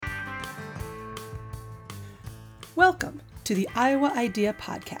Welcome to the Iowa Idea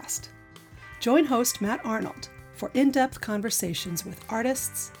Podcast. Join host Matt Arnold for in-depth conversations with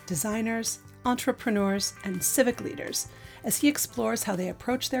artists, designers, entrepreneurs, and civic leaders as he explores how they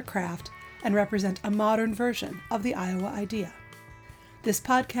approach their craft and represent a modern version of the Iowa idea. This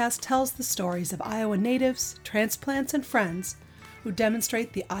podcast tells the stories of Iowa natives, transplants, and friends who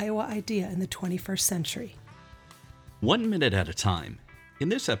demonstrate the Iowa idea in the 21st century. 1 minute at a time. In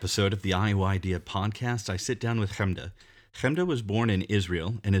this episode of the Iowa Idea Podcast, I sit down with Chemda. Chemda was born in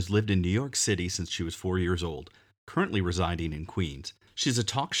Israel and has lived in New York City since she was 4 years old, currently residing in Queens. She's a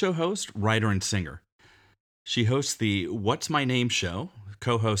talk show host, writer, and singer. She hosts the What's My Name show,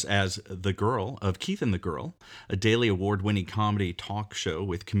 co-hosts as The Girl of Keith and the Girl, a daily award-winning comedy talk show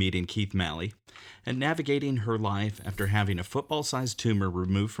with comedian Keith Malley, and navigating her life after having a football-sized tumor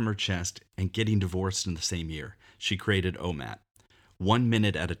removed from her chest and getting divorced in the same year. She created OMAT, 1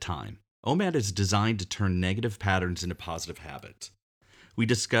 minute at a time. OMAT is designed to turn negative patterns into positive habits. We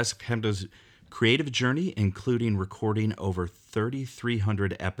discuss Chemda's creative journey, including recording over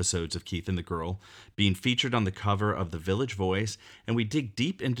 3,300 episodes of Keith and the Girl, being featured on the cover of The Village Voice, and we dig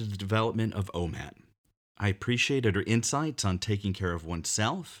deep into the development of OMAT. I appreciated her insights on taking care of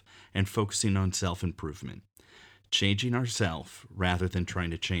oneself and focusing on self-improvement, changing ourselves rather than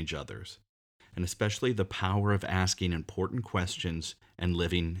trying to change others, and especially the power of asking important questions and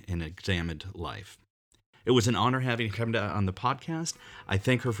living an examined life. It was an honor having Chemda on the podcast. I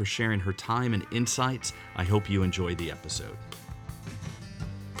thank her for sharing her time and insights. I hope you enjoy the episode.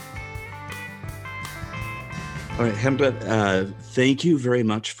 All right, Chemda, thank you very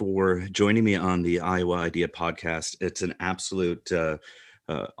much for joining me on the Iowa Idea Podcast. It's an absolute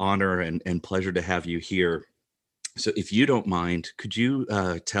honor and pleasure to have you here. So if you don't mind, could you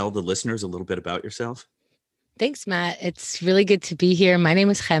tell the listeners a little bit about yourself? Thanks, Matt. It's really good to be here. My name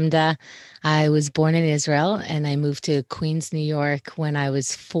is Chemda. I was born in Israel and I moved to Queens, New York when I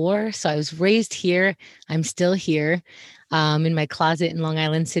was 4. So I was raised here. I'm still here in my closet in Long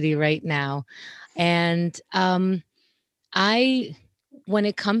Island City right now. And when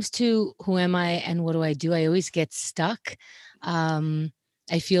it comes to who am I and what do, I always get stuck.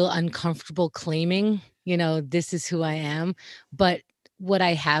 I feel uncomfortable claiming, this is who I am. But what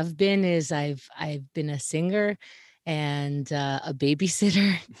I have been is I've been a singer and a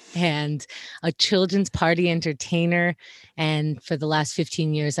babysitter and a children's party entertainer. And for the last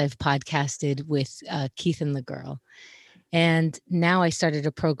 15 years, I've podcasted with Keith and the Girl. And now I started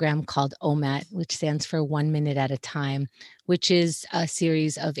a program called OMAT, which stands for 1 minute at a time, which is a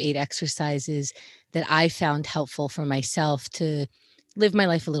series of 8 exercises that I found helpful for myself to live my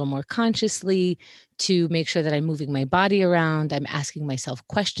life a little more consciously, to make sure that I'm moving my body around. I'm asking myself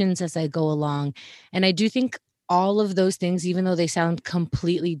questions as I go along. And I do think all of those things, even though they sound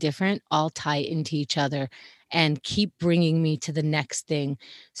completely different, all tie into each other and keep bringing me to the next thing.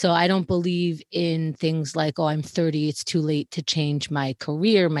 So I don't believe in things like, oh, I'm 30, it's too late to change my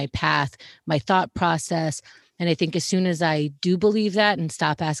career, my path, my thought process. And I think as soon as I do believe that and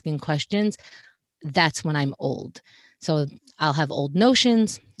stop asking questions, that's when I'm old. So I'll have old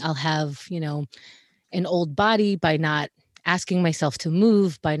notions. I'll have, an old body by not asking myself to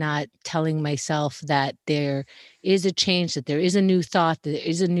move, by not telling myself that there is a change, that there is a new thought, that there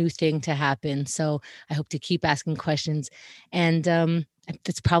is a new thing to happen. So I hope to keep asking questions. And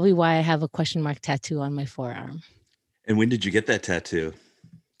that's probably why I have a question mark tattoo on my forearm. And when did you get that tattoo?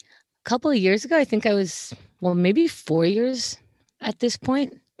 A couple of years ago. I think I was, maybe 4 years at this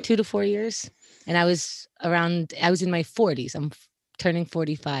point, 2 to 4 years. And I was in my 40s. I'm turning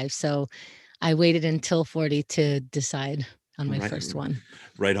 45. So I waited until 40 to decide on my first one.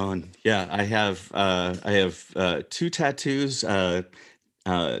 Right on. Yeah, I have 2 tattoos,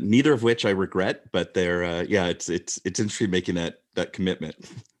 neither of which I regret, but they're it's interesting making that commitment.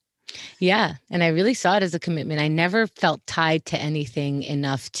 Yeah, and I really saw it as a commitment. I never felt tied to anything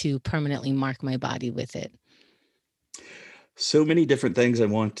enough to permanently mark my body with it. So many different things I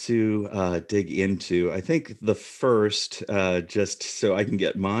want to dig into. I think the first, just so I can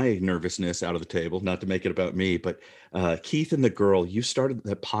get my nervousness out of the table, not to make it about me, but Keith and the Girl, you started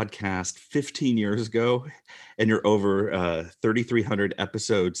that podcast 15 years ago, and you're over 3,300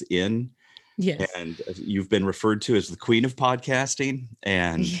 episodes in. Yes. And you've been referred to as the queen of podcasting,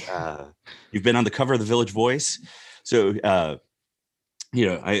 and you've been on the cover of The Village Voice. So,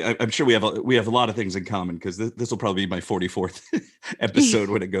 I'm sure we have a lot of things in common, because this will probably be my 44th episode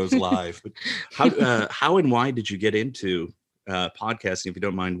when it goes live. But how and why did you get into podcasting? If you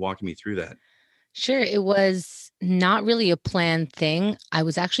don't mind walking me through that. Sure. It was not really a planned thing. I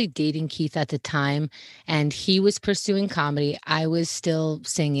was actually dating Keith at the time, and he was pursuing comedy. I was still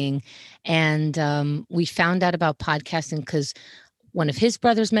singing. And we found out about podcasting because one of his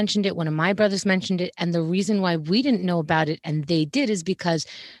brothers mentioned it, one of my brothers mentioned it. And the reason why we didn't know about it and they did is because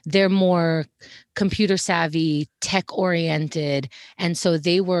they're more computer savvy, tech oriented. And so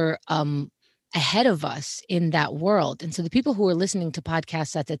they were ahead of us in that world. And so the people who were listening to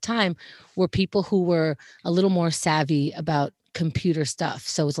podcasts at the time were people who were a little more savvy about computer stuff.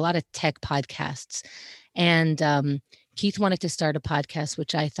 So it was a lot of tech podcasts. And Keith wanted to start a podcast,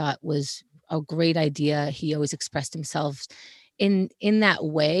 which I thought was a great idea. He always expressed himself in that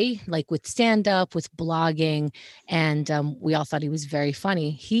way, like with stand up, with blogging, and we all thought he was very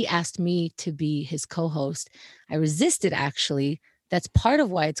funny. He asked me to be his co-host. I resisted, actually. That's part of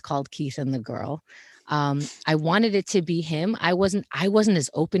why it's called Keith and the Girl. I wanted it to be him. I wasn't as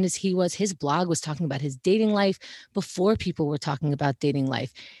open as he was. His blog was talking about his dating life before people were talking about dating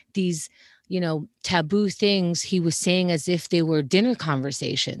life. These taboo things he was saying as if they were dinner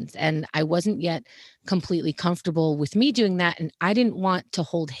conversations. And I wasn't yet completely comfortable with me doing that. And I didn't want to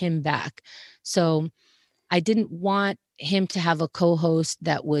hold him back. So I didn't want him to have a co-host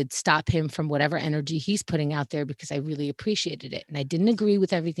that would stop him from whatever energy he's putting out there, because I really appreciated it. And I didn't agree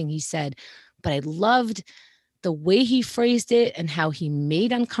with everything he said, but I loved the way he phrased it and how he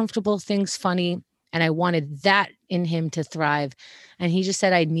made uncomfortable things funny. And I wanted that in him to thrive. And he just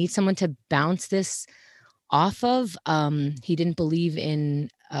said, I need someone to bounce this off of. He didn't believe in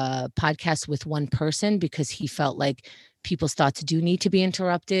podcasts with one person because he felt like people's thoughts do need to be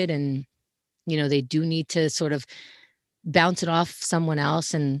interrupted, and they do need to sort of bounce it off someone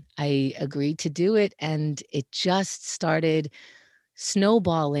else. And I agreed to do it, and it just started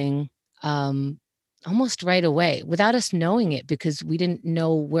snowballing almost right away without us knowing it, because we didn't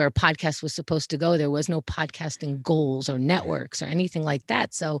know where a podcast was supposed to go. There was no podcasting goals or networks or anything like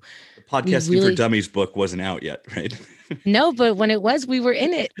that. So The Podcasting for Dummies book wasn't out yet, right? No, but when it was, we were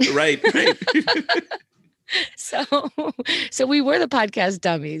in it. Right. So we were the podcast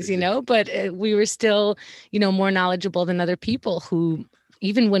dummies, but we were still, more knowledgeable than other people who,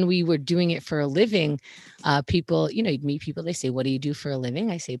 even when we were doing it for a living, people, you'd meet people, they say, what do you do for a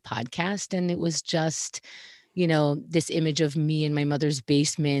living? I say podcast. And it was just, this image of me in my mother's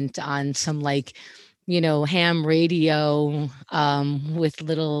basement on some ham radio with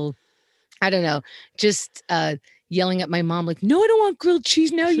little, I don't know, just yelling at my mom, like, no, I don't want grilled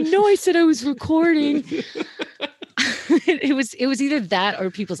cheese now. I said I was recording. It was either that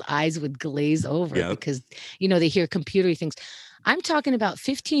or people's eyes would glaze over because, they hear computery things. I'm talking about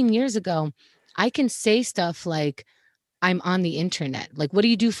 15 years ago. I can say stuff like, I'm on the internet. Like, what do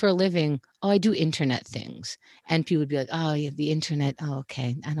you do for a living? Oh, I do internet things. And people would be like, oh, yeah, the internet. Oh,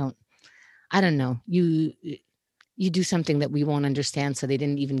 okay. I don't know. You do something that we won't understand. So they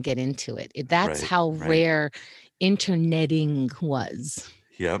didn't even get into it. That's how rare interneting was.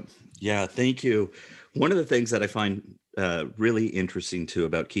 Yep. Yeah. Thank you. One of the things that I find really interesting too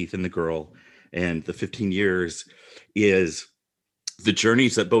about Keith and the Girl and the 15 years is the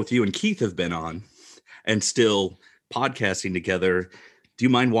journeys that both you and Keith have been on and still podcasting together. Do you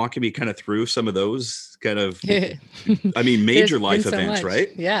mind walking me kind of through some of those kind of, major life events, right?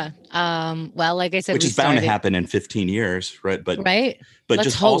 Yeah. Well, like I said, which is bound to happen in 15 years, right? But Let's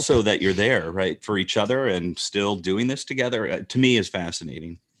just hope. Also that you're there, right, for each other and still doing this together, to me is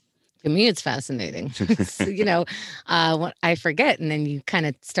fascinating. To me, it's fascinating. What I forget, and then you kind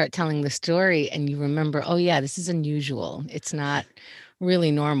of start telling the story and you remember, oh yeah, this is unusual. It's not really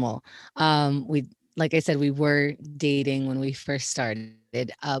normal. Like I said, we were dating when we first started.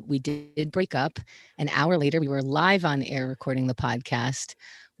 We did break up. An hour later, we were live on air recording the podcast.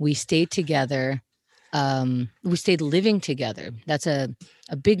 We stayed together. We stayed living together. That's a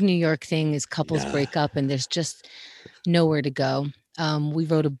big New York thing, is couples break up and there's just nowhere to go. We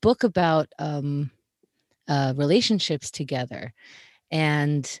wrote a book about relationships together,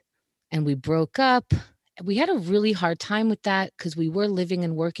 and we broke up. We had a really hard time with that because we were living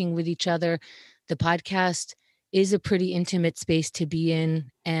and working with each other. The podcast is a pretty intimate space to be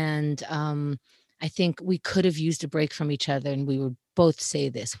in, and I think we could have used a break from each other, and we would both say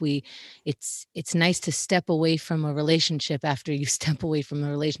this. It's nice to step away from a relationship after you step away from a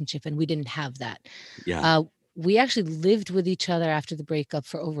relationship, and we didn't have that. We actually lived with each other after the breakup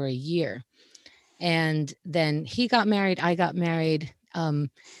for over a year. And then he got married, I got married. In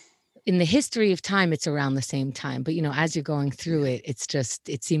the history of time, it's around the same time. But, as you're going through it,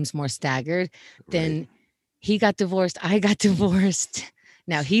 it seems more staggered. Then he got divorced, I got divorced.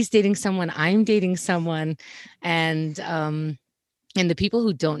 Now he's dating someone, I'm dating someone. And And the people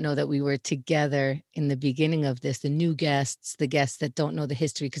who don't know that we were together in the beginning of this, the new guests, the guests that don't know the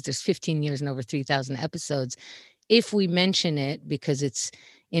history, because there's 15 years and over 3,000 episodes, if we mention it because it's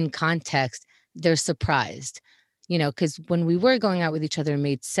in context, they're surprised, because when we were going out with each other, it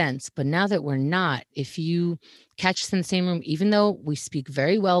made sense. But now that we're not, if you catch us in the same room, even though we speak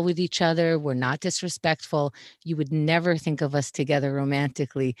very well with each other, we're not disrespectful, you would never think of us together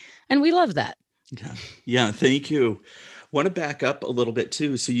romantically. And we love that. Yeah. Yeah. Thank you. Want to back up a little bit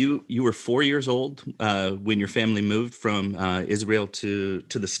too. So you were 4 years old when your family moved from Israel to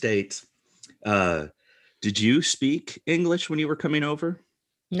the States. Uh, did you speak English when you were coming over?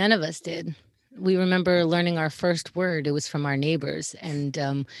 None of us did. We remember learning our first word. It was from our neighbors,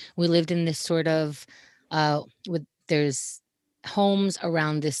 and we lived in this sort of with there's homes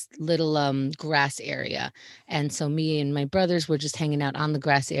around this little grass area, and so me and my brothers were just hanging out on the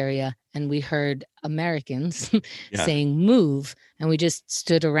grass area, and we heard Americans Yeah. saying "move," and we just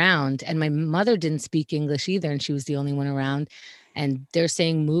stood around. And my mother didn't speak English either, and she was the only one around. And they're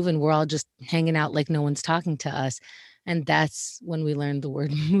saying "move," and we're all just hanging out like no one's talking to us. And that's when we learned the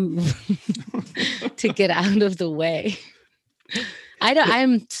word move to get out of the way.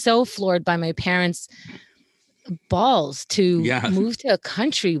 I'm so floored by my parents' balls to Yeah. move to a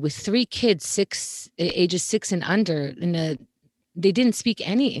country with 3 kids, ages 6 and under, they didn't speak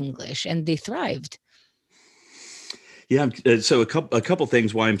any English and they thrived. Yeah. So a couple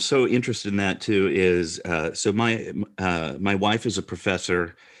things why I'm so interested in that too is so my wife is a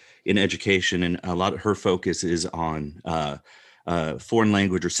professor in education, and a lot of her focus is on foreign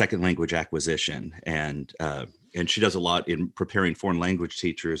language or second language acquisition, and she does a lot in preparing foreign language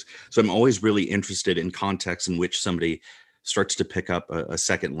teachers. So I'm always really interested in contexts in which somebody starts to pick up a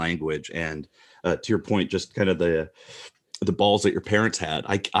second language. And to your point, just kind of the balls that your parents had.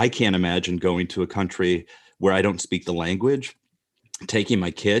 I can't imagine going to a country where I don't speak the language, taking my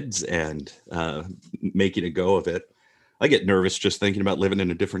kids and making a go of it. I get nervous just thinking about living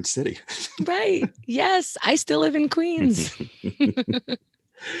in a different city. Right. Yes. I still live in Queens.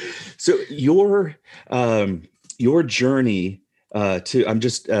 So your journey to I'm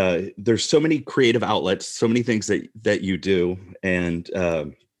just there's so many creative outlets, so many things that you do, and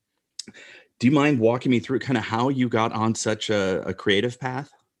do you mind walking me through kind of how you got on such a creative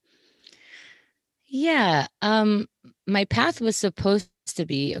path? Yeah. My path was supposed to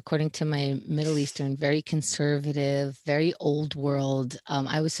be, according to my Middle Eastern, very conservative, very old world.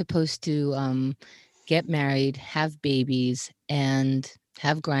 I was supposed to get married, have babies, and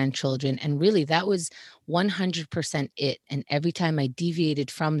have grandchildren. And really, that was 100% it. And every time I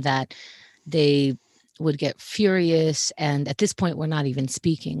deviated from that, they would get furious. And at this point, we're not even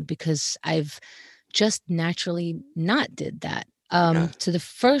speaking because I've just naturally not did that. Yeah. So the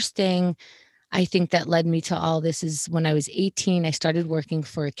first thing I think that led me to all this is when I was 18, I started working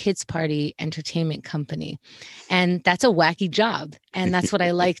for a kids' party entertainment company. And that's a wacky job. And that's what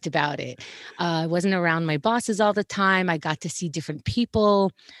I liked about it. I wasn't around my bosses all the time. I got to see different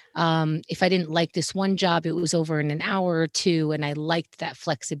people. If I didn't like this one job, it was over in an hour or two. And I liked that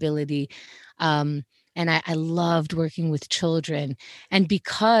flexibility. And I loved working with children. And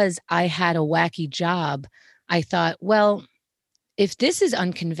because I had a wacky job, I thought, well, if this is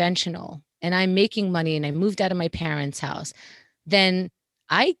unconventional and I'm making money and I moved out of my parents' house, then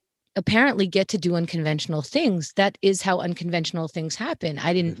I apparently get to do unconventional things. That is how unconventional things happen.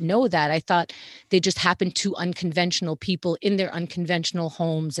 I didn't know that. I thought they just happened to unconventional people in their unconventional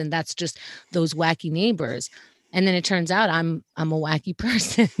homes, and that's just those wacky neighbors. And then it turns out I'm a wacky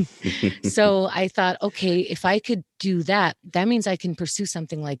person. So I thought, okay, if I could do that, that means I can pursue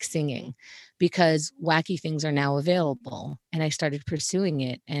something like singing because wacky things are now available. And I started pursuing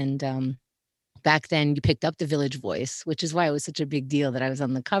it. And back then you picked up the Village Voice, which is why it was such a big deal that I was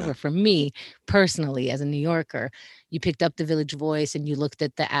on the Yeah. cover. For me personally, as a New Yorker, you picked up the Village Voice and you looked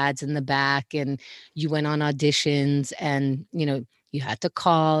at the ads in the back and you went on auditions and, you had to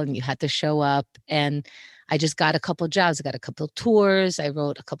call and you had to show up. And I just got a couple jobs. I got a couple tours. I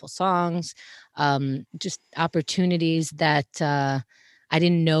wrote a couple songs, just opportunities that I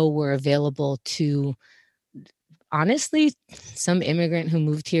didn't know were available to, honestly, some immigrant who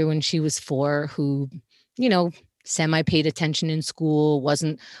moved here when she was 4 who, you know, semi paid attention in school,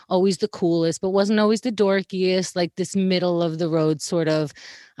 wasn't always the coolest, but wasn't always the dorkiest, like this middle of the road sort of,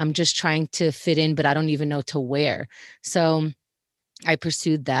 I'm just trying to fit in, but I don't even know to where. So I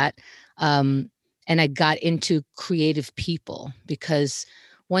pursued that. Um, and I got into creative people because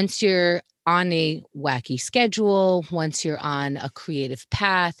once you're on a wacky schedule. Once you're on a creative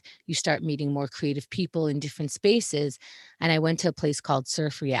path, you start meeting more creative people in different spaces. And I went to a place called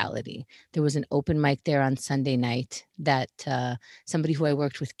Surf Reality. There was an open mic there on Sunday night that somebody who I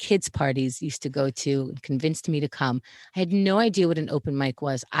worked with kids' parties used to go to and convinced me to come. I had no idea what an open mic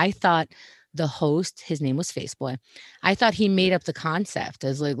was. I thought the host, his name was Faceboy, I thought he made up the concept. I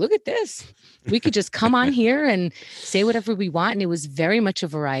was like, look at this. We could just come on here and say whatever we want. And it was very much a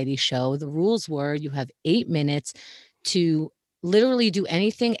variety show. The rules were you have 8 minutes to literally do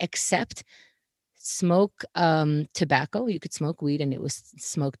anything except smoke tobacco. You could smoke weed and it was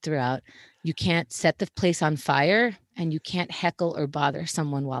smoked throughout. You can't set the place on fire and you can't heckle or bother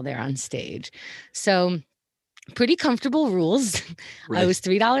someone while they're on stage. So pretty comfortable rules. It was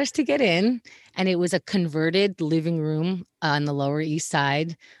Right. $3 to get in, and it was a converted living room on the Lower East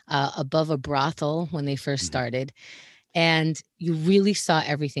Side, above a brothel when they first Mhm. started. And you really saw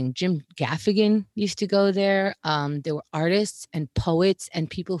everything. Jim Gaffigan used to go there. There were artists and poets and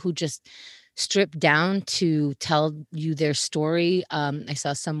people who just stripped down to tell you their story. I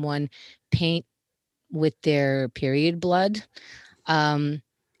saw someone paint with their period blood. Um,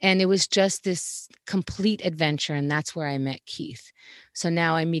 and it was just this complete adventure. And that's where I met Keith. So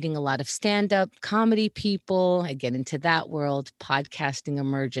now I'm meeting a lot of stand-up comedy people. I get into that world. Podcasting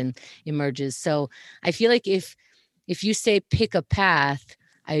emerges. So I feel like if you say pick a path,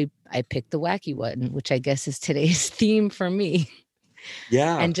 I pick the wacky one, which I guess is today's theme for me.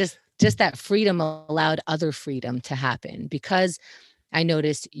 Yeah. And just that freedom allowed other freedom to happen because I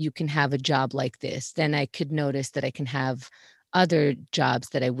noticed you can have a job like this. Then I could notice that I can have other jobs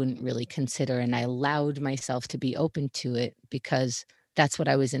that I wouldn't really consider. And I allowed myself to be open to it because that's what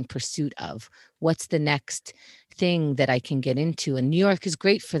I was in pursuit of. What's the next thing that I can get into? And New York is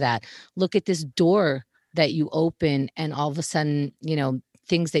great for that. Look at this door that you open, and all of a sudden,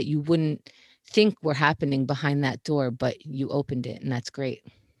 things that you wouldn't think were happening behind that door, but you opened it. And that's great.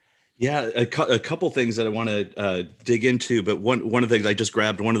 Yeah, a couple things that I want to dig into, but one of the things I just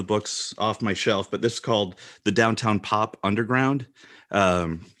grabbed one of the books off my shelf, but this is called The Downtown Pop Underground.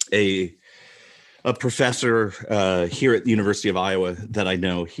 Um, a professor here at the University of Iowa that I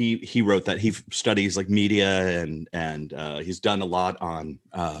know, he wrote that. He studies like media and he's done a lot on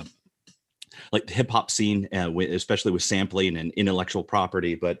like the hip hop scene, especially with sampling and intellectual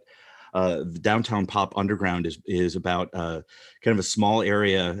property. But the Downtown Pop Underground is about kind of a small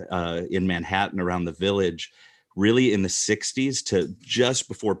area in Manhattan around the Village, really in the 60s to just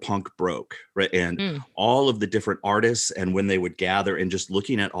before punk broke, right? And Mm, all of the different artists and when they would gather and just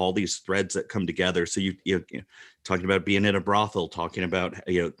looking at all these threads that come together. So you talking about being in a brothel, talking about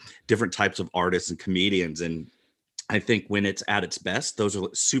different types of artists and comedians. And I think when it's at its best, those are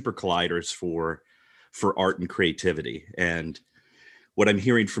super colliders for art and creativity. And what I'm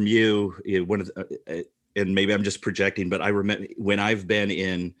hearing from you, one of and maybe I'm just projecting, but I remember when I've been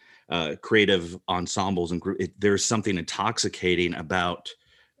in creative ensembles and there's something intoxicating about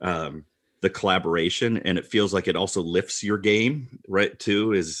the collaboration, and it feels like it also lifts your game, right?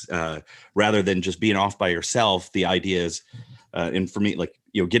 Too, is rather than just being off by yourself. The idea is, and for me, like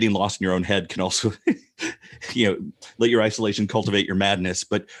getting lost in your own head can also, let your isolation cultivate your madness.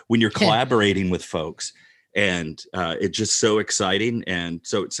 But when you're yeah, collaborating with folks and it's just so exciting. And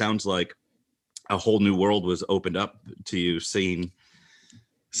so it sounds like a whole new world was opened up to you seeing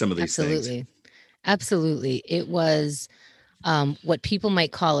some of these things. absolutely. Absolutely. It was what people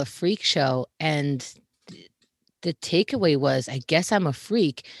might call a freak show. And the takeaway was, I guess I'm a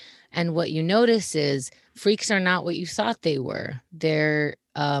freak. And what you notice is freaks are not what you thought they were. Their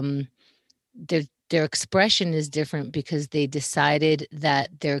expression is different because they decided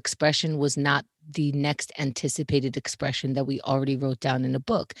that their expression was not the next anticipated expression that we already wrote down in a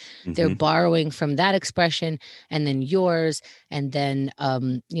book. They're Hmm. borrowing from that expression and then yours, and then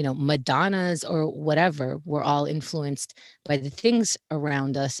Madonna's or whatever. We're all influenced by the things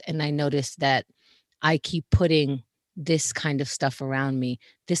around us. And I noticed that I keep putting this kind of stuff around me.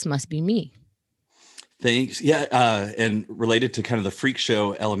 This must be me. Thanks. Yeah. And related to kind of the freak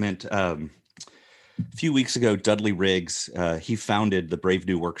show element, a few weeks ago, Dudley Riggs, he founded the Brave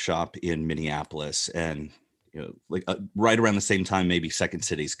New Workshop in Minneapolis, and like right around the same time, maybe Second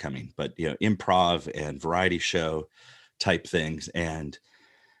City's coming, but improv and variety show type things. And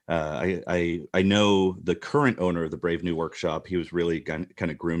I know the current owner of the Brave New Workshop. He was really kind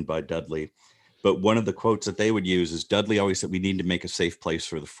of groomed by Dudley, but one of the quotes that they would use is Dudley always said, "We need to make a safe place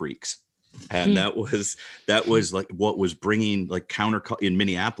for the freaks." And Mm. that was like what was bringing like in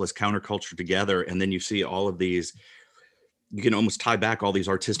Minneapolis counterculture together. And then you see all of these, you can almost tie back all these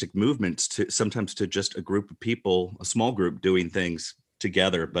artistic movements to sometimes to just a group of people, a small group doing things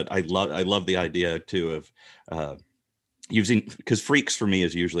together. But I love the idea too of using, because freaks for me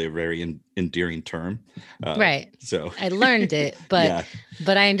is usually a very endearing term. Right. So I learned it, yeah,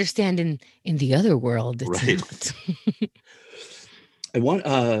 but I understand in the other world it's right. not. I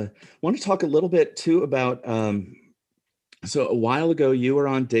want to talk a little bit too about. So a while ago, you were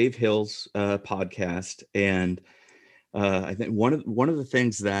on Dave Hill's podcast, and I think one of the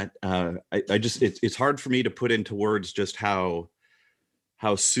things that I just it's hard for me to put into words just how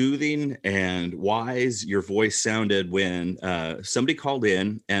soothing and wise your voice sounded when somebody called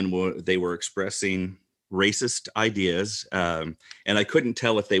in and they were expressing racist ideas, and I couldn't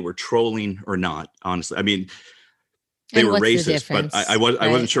tell if they were trolling or not. Honestly, I mean, they And were what's the racist, but I difference, wasn't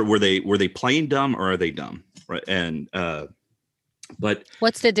right? sure, were they playing dumb or are they dumb, right? And but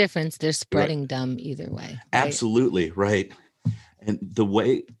What's the difference? They're right, spreading dumb either way, right? absolutely right. And the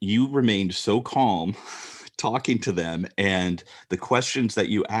way you remained so calm talking to them, and the questions that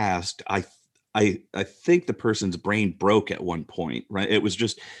you asked, I think the person's brain broke at one point, right? It was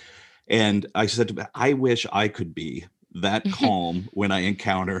just, and I said to them, I wish I could be that calm when I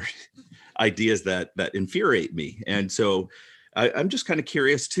encounter ideas that infuriate me. And so I'm just kind of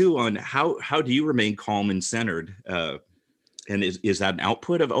curious too on how do you remain calm and centered? And is that an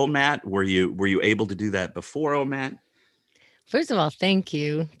output of OMAT? Were you able to do that before OMAT? First of all, thank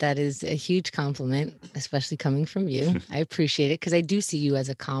you. That is a huge compliment, especially coming from you. I appreciate it because I do see you as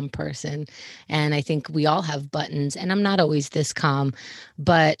a calm person. And I think we all have buttons, and I'm not always this calm,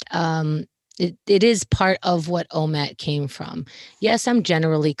 but it is part of what OMAT came from. Yes, I'm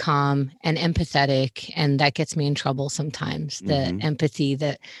generally calm and empathetic, and that gets me in trouble sometimes. The Mm-hmm. empathy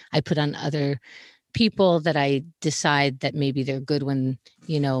that I put on other people that I decide that maybe they're good when,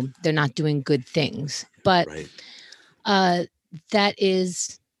 they're not doing good things. But Right. uh, that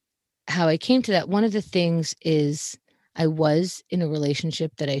is how I came to that. One of the things is I was in a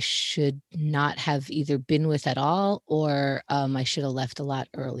relationship that I should not have either been with at all, or I should have left a lot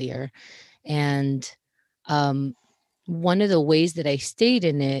earlier. And um, one of the ways that I stayed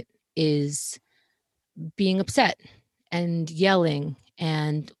in it is being upset and yelling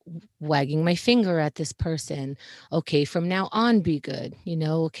and wagging my finger at this person. Okay, from now on, be good.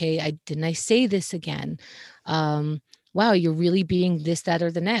 Okay, I say this again? Um, wow, you're really being this, that,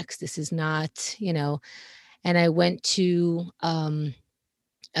 or the next. This is not. And I went to uh,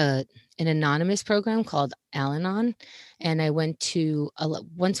 an anonymous program called Al-Anon, and I went to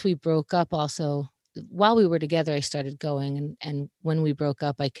once we broke up. Also, while we were together, I started going, and when we broke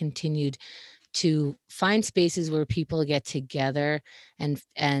up, I continued to find spaces where people get together and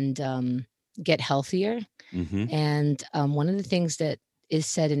get healthier. Mm-hmm. And one of the things that is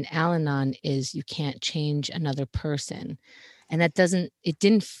said in Al-Anon is you can't change another person, and it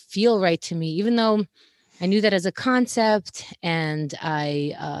didn't feel right to me, even though I knew that as a concept, and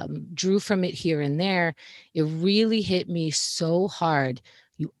I drew from it here and there. It really hit me so hard.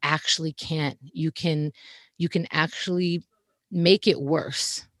 You actually can't. You can actually make it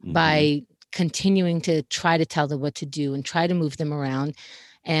worse Mm-hmm. by continuing to try to tell them what to do and try to move them around.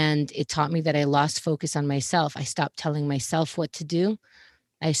 And it taught me that I lost focus on myself. I stopped telling myself what to do.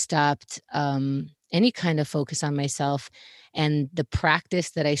 I stopped any kind of focus on myself. And the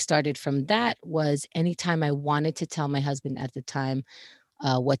practice that I started from that was anytime I wanted to tell my husband at the time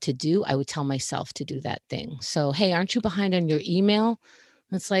what to do, I would tell myself to do that thing. So, hey, aren't you behind on your email?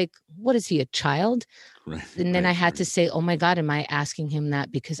 It's like, what is he, a child? Right. And then I Right. had to say, oh my God, am I asking him that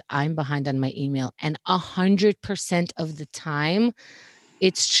because I'm behind on my email? And 100% of the time,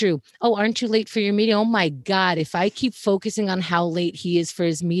 it's true. Oh, aren't you late for your meeting? Oh my God. If I keep focusing on how late he is for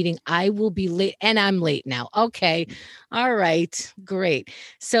his meeting, I will be late, and I'm late now. Okay. All right. Great.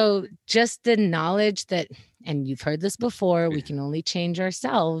 So just the knowledge that, and you've heard this before, we can only change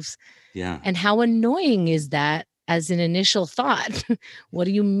ourselves. Yeah. And how annoying is that as an initial thought? What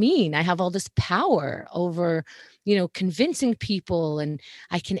do you mean? I have all this power over, convincing people, and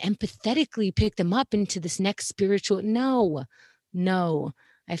I can empathetically pick them up into this next spiritual. No,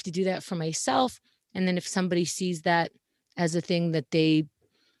 I have to do that for myself. And then if somebody sees that as a thing that they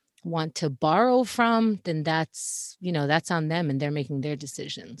want to borrow from, then that's on them, and they're making their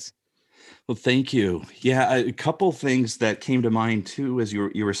decisions. Well, thank you. Yeah, a couple things that came to mind too as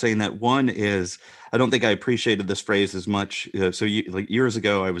you were saying that. One is, I don't think I appreciated this phrase as much. So like years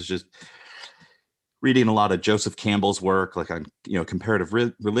ago, I was just reading a lot of Joseph Campbell's work, like on comparative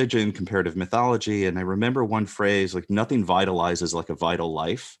religion, comparative mythology, and I remember one phrase like nothing vitalizes like a vital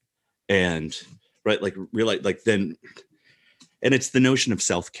life, and right, like realize like then, and it's the notion of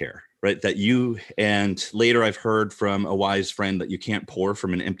self-care, right? That and later I've heard from a wise friend that you can't pour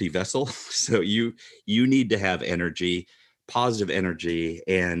from an empty vessel. So you need to have energy, positive energy.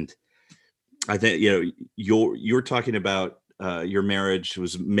 And I think, you're talking about your marriage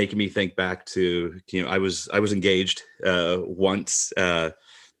was making me think back to, I was engaged once,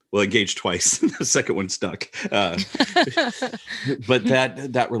 engaged twice. The second one stuck. But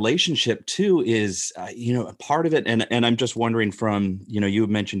that relationship too is, a part of it. And I'm just wondering from, you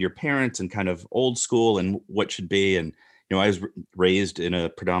mentioned your parents and kind of old school and what should be. And, I was raised in a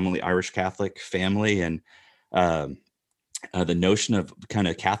predominantly Irish Catholic family, and the notion of kind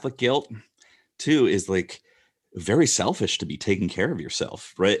of Catholic guilt too is like very selfish to be taking care of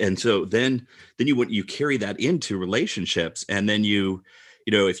yourself, right? And so then you carry that into relationships, and then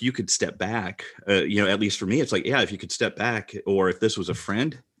if you could step back, at least for me, it's like, yeah, if you could step back, or if this was a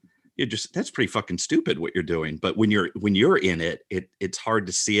friend, that's pretty fucking stupid what you're doing. But when you're in it, it's hard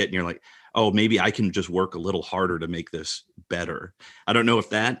to see it, and you're like, oh, maybe I can just work a little harder to make this better. I don't know if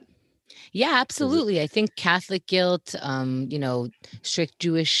that. Yeah, absolutely. I think Catholic guilt, strict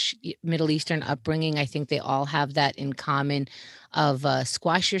Jewish, Middle Eastern upbringing, I think they all have that in common of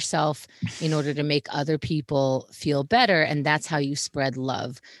squash yourself in order to make other people feel better. And that's how you spread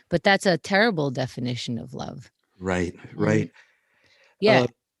love. But that's a terrible definition of love. Right, And right. yeah.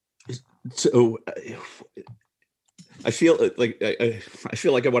 So I feel like I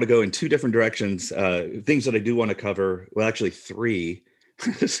feel like I want to go in two different directions. Things that I do want to cover. Well, actually, three.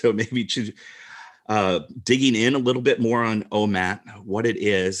 So maybe choose digging in a little bit more on OMAT, what it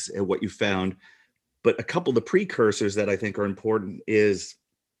is and what you found. But a couple of the precursors that I think are important is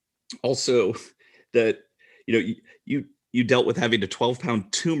also that you dealt with having a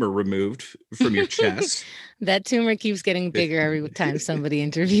 12-pound tumor removed from your chest. That tumor keeps getting bigger every time somebody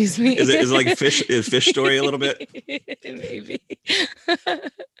interviews me. Is it like a fish story a little bit? Maybe.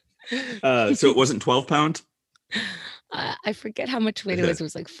 So it wasn't 12 pounds? I forget how much weight it was. It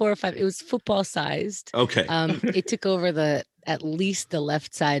was like 4 or 5. It was football sized. Okay. It took over at least the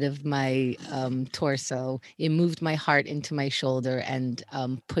left side of my torso. It moved my heart into my shoulder and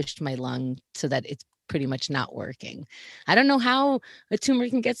pushed my lung so that it's pretty much not working. I don't know how a tumor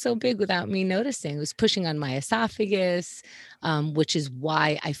can get so big without me noticing. It was pushing on my esophagus, which is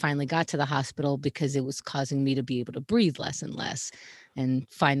why I finally got to the hospital, because it was causing me to be able to breathe less and less. And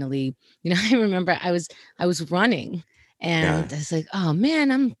finally, I remember I was running, and I was like, oh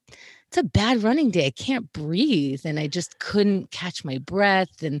man, it's a bad running day. I can't breathe. And I just couldn't catch my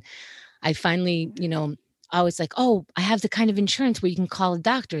breath. And I finally, I was like, oh, I have the kind of insurance where you can call a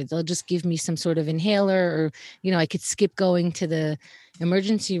doctor. They'll just give me some sort of inhaler, or, I could skip going to the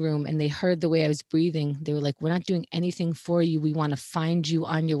emergency room. And they heard the way I was breathing. They were like, we're not doing anything for you. We want to find you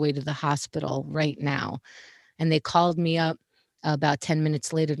on your way to the hospital right now. And they called me up about 10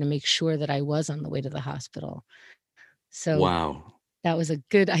 minutes later to make sure that I was on the way to the hospital. So wow, that was a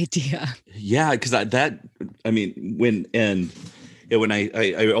good idea. Yeah, because when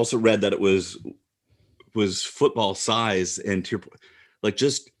I also read that it was football size, and to your point, like,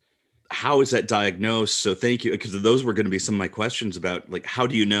 just how is that diagnosed? So thank you, because those were going to be some of my questions about, like, how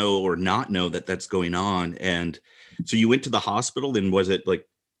do you know or not know that that's going on? And so you went to the hospital, and was it like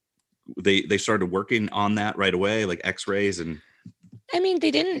they started working on that right away, like X-rays? And I mean,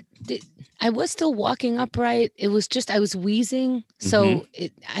 I was still walking upright. It was just, I was wheezing. So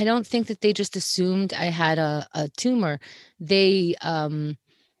I don't think that they just assumed I had a tumor. They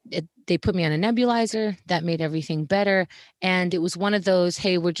put me on a nebulizer that made everything better. And it was one of those,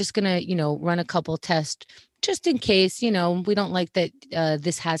 hey, we're just going to, run a couple tests just in case, we don't like that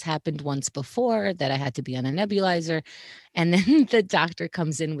this has happened once before, that I had to be on a nebulizer. And then the doctor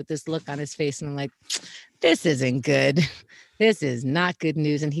comes in with this look on his face, and I'm like, this isn't good. This is not good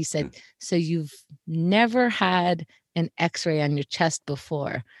news. And he said, so you've never had an X-ray on your chest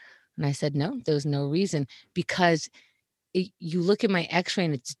before? And I said, no, there was no reason, because you look at my X-ray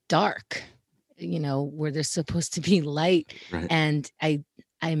and it's dark, where there's supposed to be light. Right. And I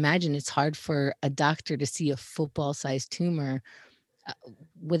imagine it's hard for a doctor to see a football-sized tumor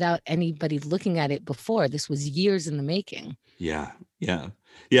without anybody looking at it before. This was years in the making. Yeah.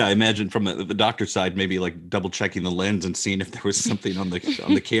 I imagine from the doctor's side, maybe like double checking the lens and seeing if there was something on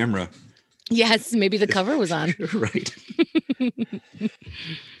the camera. Yes, maybe the cover was on. Right.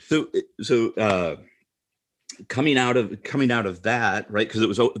 So coming out of that, right? Because it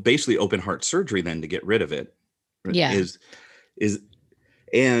was basically open heart surgery then to get rid of it. Right? Yeah.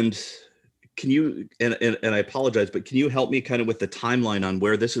 And can you, and I apologize, but can you help me kind of with the timeline on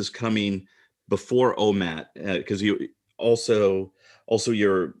where this is coming before OMAT? Because you also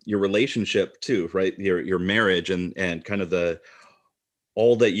your relationship too, right? Your marriage and kind of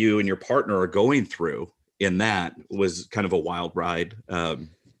all that you and your partner are going through in that was kind of a wild ride.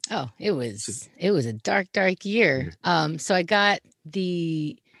 Oh, it So, was it was a dark year. yeah. So I got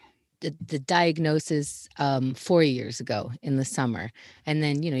the diagnosis 4 years ago in the summer, and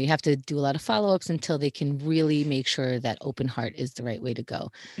then you have to do a lot of follow-ups until they can really make sure that open heart is the right way to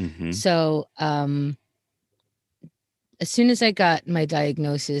go. Mm-hmm. So as soon as I got my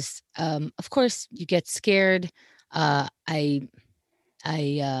diagnosis, of course you get scared. uh, I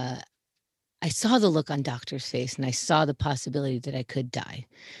I I saw the look on doctor's face, and I saw the possibility that I could die.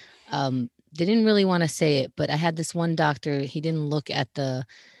 They didn't really want to say it, but I had this one doctor. He didn't look at the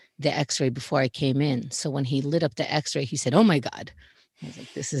X-ray before I came in. So when he lit up the X-ray, he said, "Oh my God." I was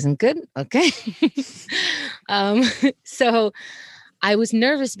like, "This isn't good." Okay. um, so I was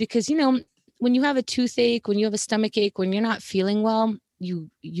nervous because, when you have a toothache, when you have a stomach ache, when you're not feeling well, you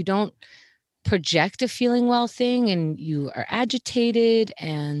don't project a feeling well thing, and you are agitated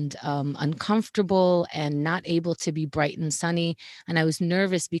and uncomfortable and not able to be bright and sunny. And I was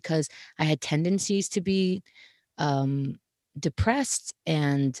nervous because I had tendencies to be um, depressed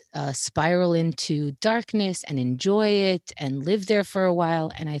and spiral into darkness and enjoy it and live there for a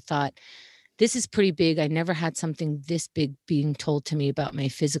while. And I thought, this is pretty big. I never had something this big being told to me about my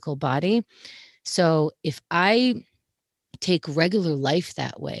physical body. So if I take regular life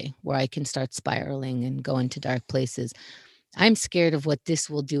that way, where I can start spiraling and go into dark places, I'm scared of what this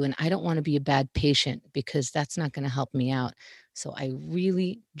will do, and I don't want to be a bad patient because that's not going to help me out. So I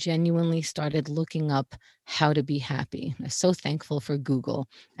really genuinely started looking up how to be happy. I'm so thankful for Google.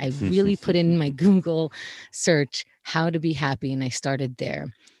 I really put in my Google search how to be happy, and I started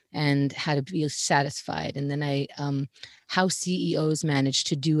there, and how to be satisfied. And then how CEOs manage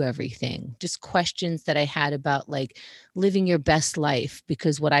to do everything. Just questions that I had about, like, living your best life,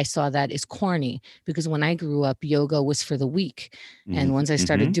 because what I saw that is corny, because when I grew up, yoga was for the weak. And once I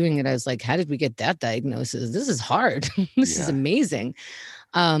started Mm-hmm. doing it, I was like, how did we get that diagnosis? This is hard. This is Yeah. amazing.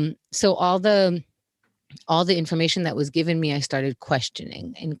 So all the information that was given me, I started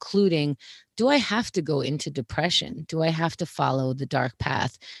questioning, including, do I have to go into depression? Do I have to follow the dark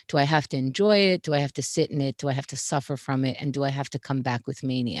path? Do I have to enjoy it? Do I have to sit in it? Do I have to suffer from it? And do I have to come back with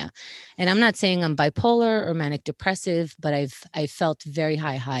mania? And I'm not saying I'm bipolar or manic depressive, but I felt very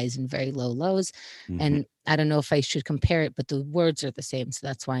high highs and very low lows. Mm-hmm. And I don't know if I should compare it, but the words are the same. So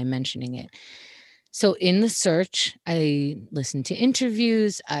that's why I'm mentioning it. So in the search, I listened to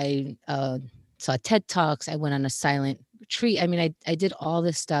interviews. I saw TED Talks. I went on a silent retreat. I mean, I did all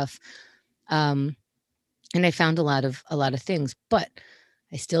this stuff, um, and I found a lot of things. But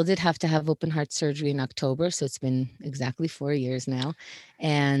I still did have to have open heart surgery in October. So it's been exactly 4 years now.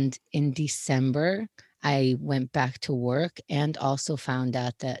 And in December, I went back to work and also found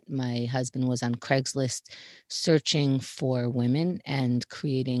out that my husband was on Craigslist searching for women and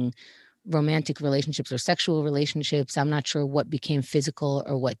creating romantic relationships or sexual relationships. I'm not sure what became physical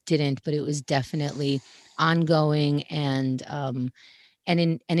or what didn't, but it was definitely ongoing and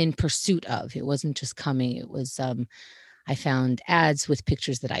in pursuit of. It wasn't just coming. It was I found ads with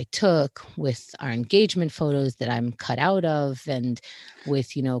pictures that I took, with our engagement photos that I'm cut out of, and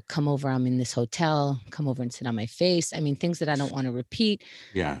with, come over, I'm in this hotel, come over and sit on my face. I mean, things that I don't want to repeat.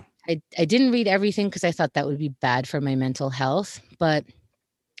 Yeah. I didn't read everything because I thought that would be bad for my mental health, but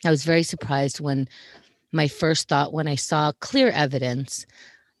I was very surprised when my first thought, when I saw clear evidence,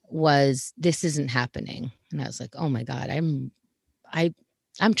 was, this isn't happening. And I was like, oh my God, I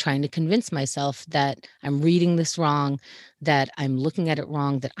I'm trying to convince myself that I'm reading this wrong, that I'm looking at it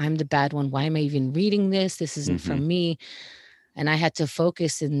wrong, that I'm the bad one. Why am I even reading this? This isn't Mm-hmm. from me. And I had to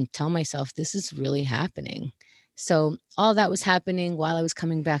focus and tell myself, this is really happening. So all that was happening while I was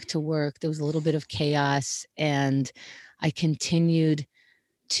coming back to work. There was a little bit of chaos, and I continued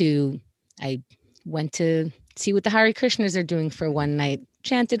to I went to see what the Hare Krishnas are doing for one night,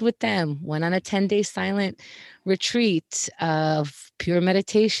 chanted with them, went on a 10-day silent retreat of pure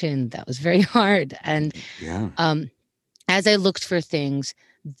meditation. That was very hard. And Yeah. as I looked for things,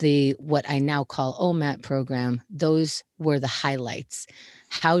 the what I now call OMAT program, those were the highlights.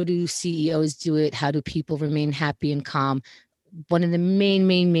 How do CEOs do it? How do people remain happy and calm? One of the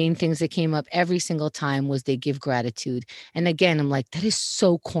main things that came up every single time was they give gratitude. And again, I'm like, that is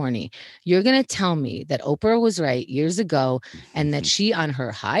so corny. You're going to tell me that Oprah was right years ago, and that she, on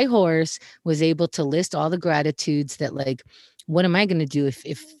her high horse, was able to list all the gratitudes that, like, what am I going to do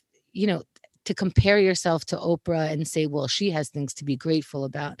if, you know, to compare yourself to Oprah and say, well, she has things to be grateful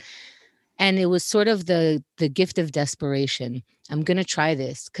about. And it was sort of the gift of desperation. I'm going to try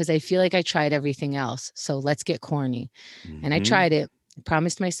this because I feel like I tried everything else. So let's get corny. And I Mm-hmm. tried it. I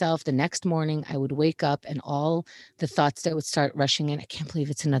promised myself the next morning I would wake up, and all the thoughts that would start rushing in. I can't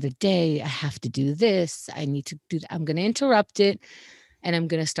believe it's another day. I have to do this. I need to do that. I'm going to interrupt it. and I'm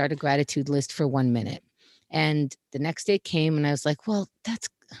going to start a gratitude list for 1 minute. And the next day came and I was like, well,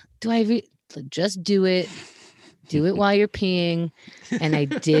 just do it. Do it while you're peeing. And I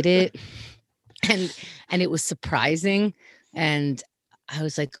did it. And it was surprising. And I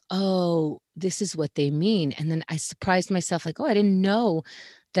was like, oh, this is what they mean. And then I surprised myself like, oh, I didn't know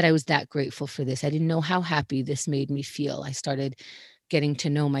that I was that grateful for this. I didn't know how happy this made me feel. I started getting to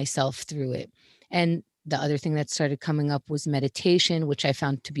know myself through it. And the other thing that started coming up was meditation, which I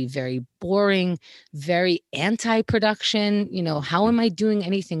found to be very boring, very anti-production. How am I doing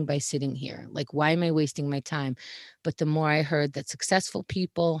anything by sitting here? Like, why am I wasting my time? But the more I heard that successful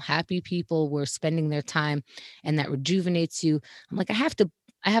people, happy people were spending their time and that rejuvenates you, I'm like, I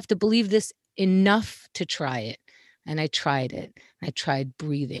have to believe this enough to try it. And I tried it. I tried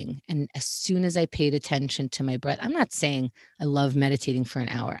breathing. And as soon as I paid attention to my breath, I'm not saying I love meditating for an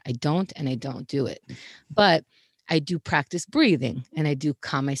hour. I don't, and I don't do it. But I do practice breathing and I do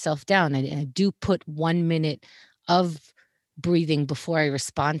calm myself down. And I do put 1 minute of breathing before I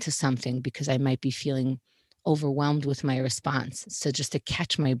respond to something because I might be feeling overwhelmed with my response. So just to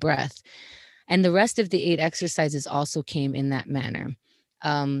catch my breath. And the rest of the 8 exercises also came in that manner.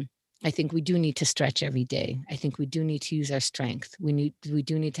 I think we do need to stretch every day. I think we do need to use our strength. We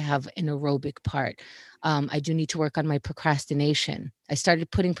do need to have an aerobic part. I do need to work on my procrastination. I started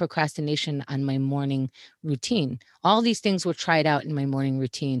putting procrastination on my morning routine. All these things were tried out in my morning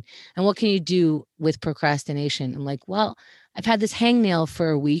routine. And what can you do with procrastination? I'm like, well, I've had this hangnail for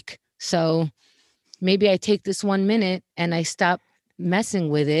a week. So maybe I take this 1 minute and I stop messing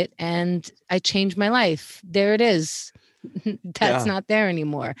with it and I change my life. There it is. That's not there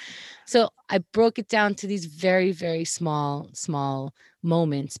anymore. So I broke it down to these very, very small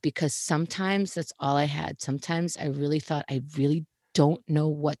moments because sometimes that's all I had. Sometimes I really thought I really don't know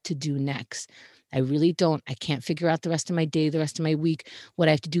what to do next. I really don't. I can't figure out the rest of my day, the rest of my week, what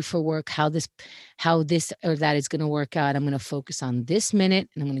I have to do for work, how this or that is going to work out. I'm going to focus on this minute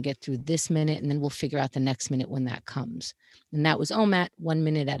and I'm going to get through this minute and then we'll figure out the next minute when that comes. And that was OMAT 1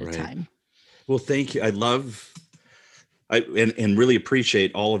 minute at a time. Well, thank you. And really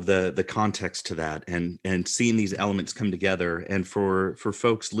appreciate all of the context to that and seeing these elements come together. And for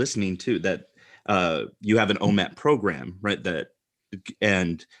folks listening too, that you have an OMAT program, right? That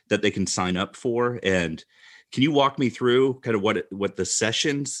they can sign up for. And can you walk me through kind of what the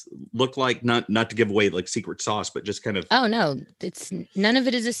sessions look like? Not to give away like secret sauce, but just kind of. Oh no, it's none of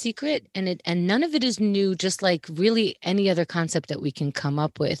it is a secret, and none of it is new. Just like really any other concept that we can come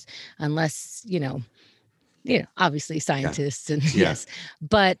up with, unless obviously scientists and yes,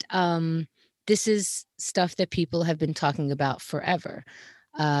 but this is stuff that people have been talking about forever.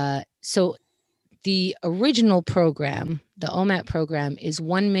 So the original program, the OMAT program, is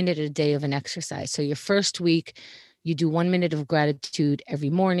 1 minute a day of an exercise. So your first week, you do 1 minute of gratitude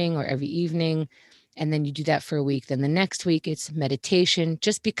every morning or every evening, and then you do that for a week. Then the next week, it's meditation,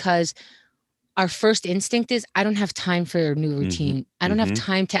 just because our first instinct is, I don't have time for a new routine. Mm-hmm. I don't have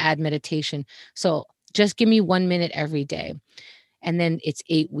time to add meditation. So just give me 1 minute every day. And then it's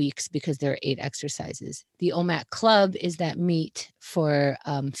 8 weeks because there are 8 exercises. The OMAT Club is that meet for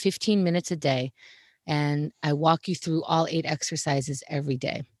 15 minutes a day. And I walk you through all 8 exercises every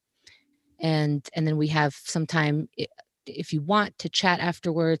day. And then we have some time, if you want, to chat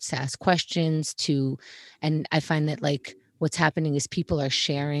afterwards, to ask questions, and I find that like what's happening is people are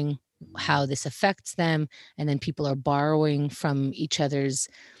sharing how this affects them. And then people are borrowing from each other's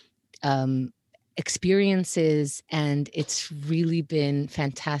experiences, and it's really been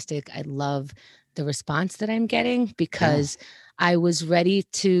fantastic. I love the response that I'm getting because I was ready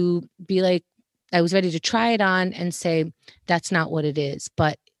to try it on and say that's not what it is,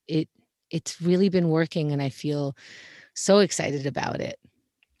 but it's really been working and I feel so excited about it.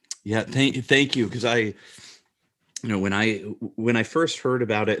 Yeah, thank you, because when I first heard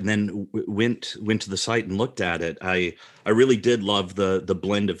about it and then went to the site and looked at it, I really did love the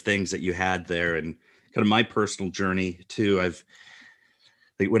blend of things that you had there, and kind of my personal journey too. I've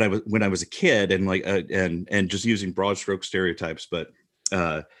like when I was a kid and like and just using broad stroke stereotypes, but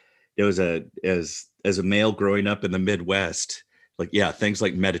it was as a male growing up in the Midwest, like things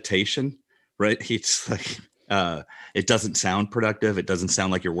like meditation, right? It's like it doesn't sound productive. It doesn't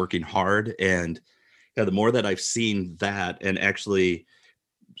sound like you're working hard, and the more that I've seen that, and actually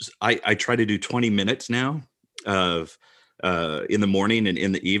I try to do 20 minutes now of in the morning and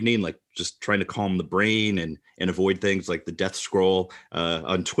in the evening, like just trying to calm the brain and avoid things like the death scroll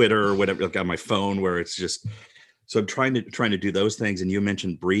on Twitter or whatever, like on my phone, where it's just, so I'm trying to do those things. And you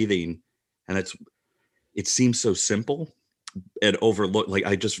mentioned breathing, and it seems so simple and overlooked. Like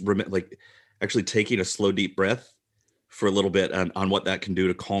I just remember like actually taking a slow, deep breath for a little bit on what that can do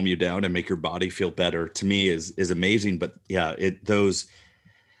to calm you down and make your body feel better, to me is amazing. But yeah, those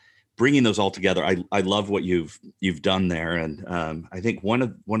bringing those all together, I love what you've done there. And I think one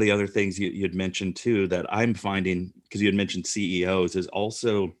of the other things you had mentioned too that I'm finding, because you had mentioned CEOs, is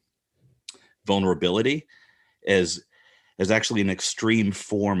also vulnerability as actually an extreme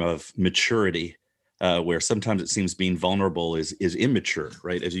form of maturity, where sometimes it seems being vulnerable is immature,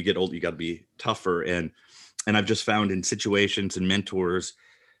 right? As you get old, you got to be tougher. And I've just found in situations and mentors,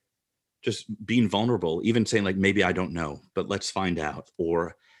 just being vulnerable, even saying like, maybe I don't know, but let's find out,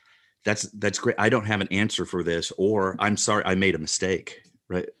 or that's great, I don't have an answer for this, or I'm sorry, I made a mistake,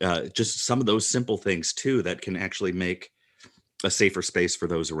 right? Just some of those simple things too that can actually make a safer space for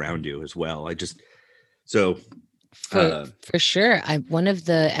those around you as well. So For sure. One of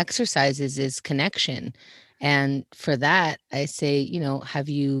the exercises is connection. And for that, I say,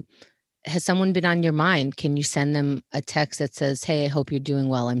 has someone been on your mind? Can you send them a text that says, "Hey, I hope you're doing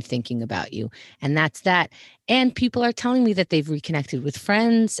well. I'm thinking about you." And that's that. And people are telling me that they've reconnected with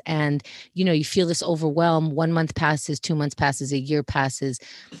friends, and you feel this overwhelm. 1 month passes, 2 months passes, a year passes.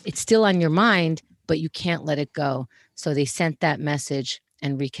 It's still on your mind, but you can't let it go. So they sent that message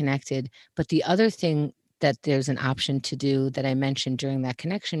and reconnected. But the other thing that there's an option to do that I mentioned during that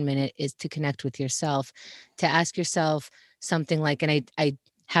connection minute is to connect with yourself, to ask yourself something like, and I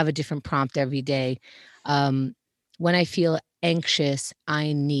have a different prompt every day. When I feel anxious,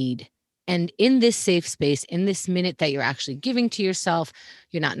 I need. And in this safe space, in this minute that you're actually giving to yourself,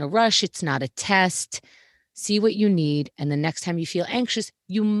 you're not in a rush. It's not a test. See what you need. And the next time you feel anxious,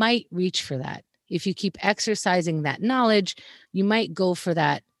 you might reach for that. If you keep exercising that knowledge, you might go for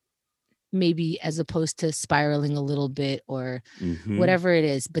that, maybe, as opposed to spiraling a little bit or whatever it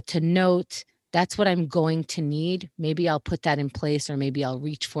is. But to note, that's what I'm going to need. Maybe I'll put that in place, or maybe I'll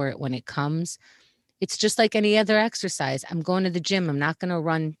reach for it when it comes. It's just like any other exercise. I'm going to the gym. I'm not going to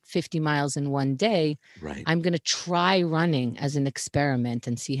run 50 miles in one day. right. I'm going to try running as an experiment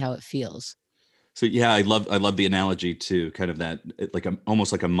and see how it feels. So yeah, I love the analogy to kind of that, like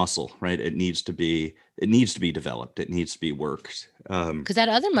almost like a muscle, right? It needs to be developed. It needs to be worked. Because that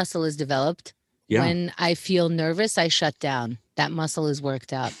other muscle is developed. Yeah. When I feel nervous, I shut down. That muscle is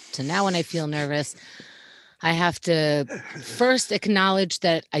worked out. So now when I feel nervous, I have to first acknowledge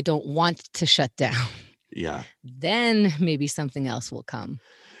that I don't want to shut down. Yeah. Then maybe something else will come.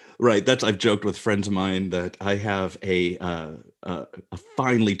 Right. I've joked with friends of mine that I have a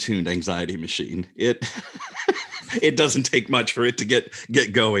finely tuned anxiety machine. It it doesn't take much for it to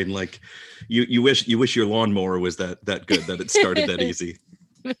get going. Like you wish your lawnmower was that good, that it started that easy.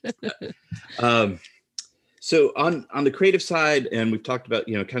 So on the creative side, and we've talked about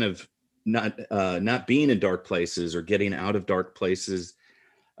kind of not being in dark places or getting out of dark places.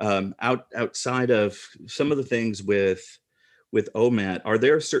 Outside of some of the things with OMAT, are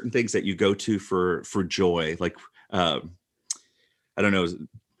there certain things that you go to for joy? Like, I don't know,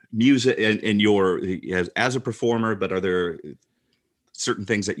 music and your as a performer, but are there certain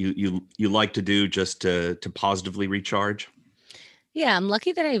things that you like to do just to positively recharge? Yeah, I'm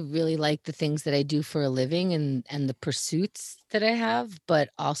lucky that I really like the things that I do for a living and the pursuits that I have, but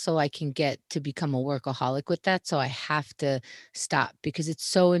also I can get to become a workaholic with that. So I have to stop because it's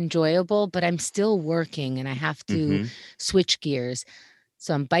so enjoyable, but I'm still working and I have to Mm-hmm. switch gears.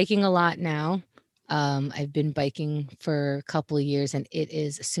 So I'm biking a lot now. I've been biking for a couple of years, and it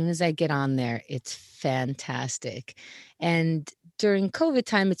is, as soon as I get on there, it's fantastic. And during COVID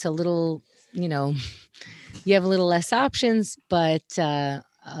time, it's a little, you know, you have a little less options, but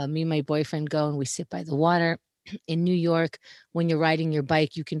me and my boyfriend go and we sit by the water. In New York, when you're riding your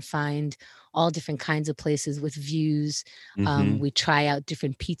bike, you can find all different kinds of places with views. Mm-hmm. We try out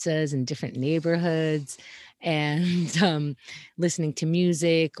different pizzas in different neighborhoods and listening to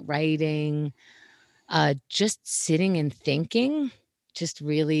music, writing, just sitting and thinking, just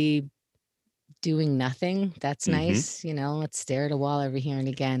really doing nothing. That's Mm-hmm. nice. Let's stare at a wall every here and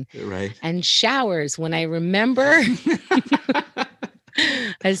again. Right. And showers, when I remember,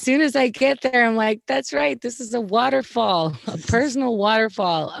 as soon as I get there, I'm like, that's right. This is a waterfall, a personal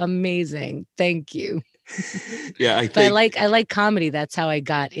waterfall. Amazing. Thank you. Yeah, I But I think. like comedy. That's how I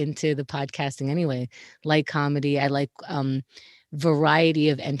got into the podcasting anyway. Like comedy. I like variety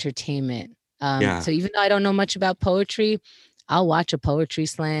of entertainment. Yeah. So even though I don't know much about poetry, I'll watch a poetry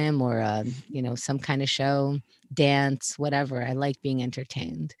slam or some kind of show, dance, whatever. I like being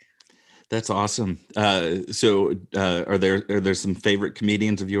entertained. That's awesome. So, are there some favorite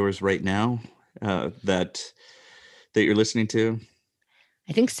comedians of yours right now that you're listening to?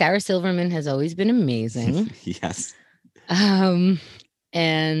 I think Sarah Silverman has always been amazing. Yes. And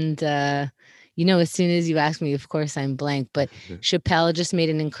As soon as you ask me, of course I'm blank, but Chappelle just made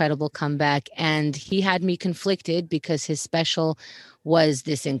an incredible comeback, and he had me conflicted because his special was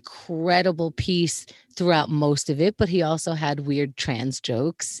this incredible piece throughout most of it, but he also had weird trans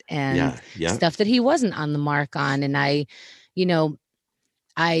jokes and Yeah. stuff that he wasn't on the mark on. And you know,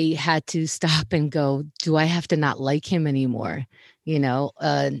 I had to stop and go, do I have to not like him anymore? Do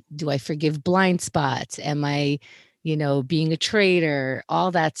I forgive blind spots? Am I, being a traitor,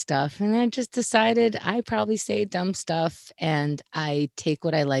 all that stuff? And I just decided I probably say dumb stuff and I take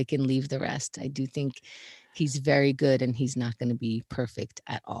what I like and leave the rest. I do think he's very good and he's not going to be perfect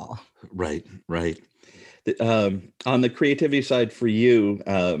at all. Right. On the creativity side for you,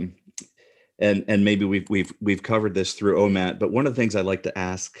 and maybe we've covered this through OMAT, but one of the things I like to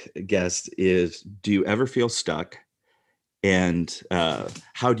ask guests is, do you ever feel stuck, and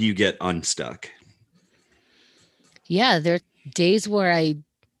how do you get unstuck? Yeah, there are days where I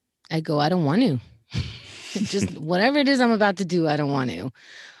go, I don't want to. Just whatever it is I'm about to do, I don't want to.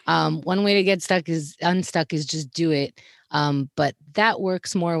 One way to get unstuck is just do it. But that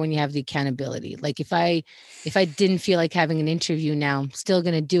works more when you have the accountability. Like if I didn't feel like having an interview now, I'm still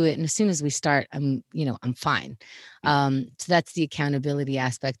going to do it. And as soon as we start, I'm fine. So that's the accountability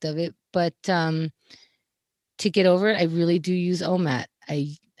aspect of it. But to get over it, I really do use OMAT.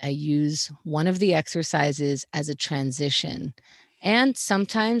 I use one of the exercises as a transition. And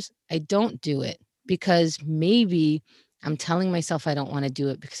sometimes I don't do it because maybe I'm telling myself I don't want to do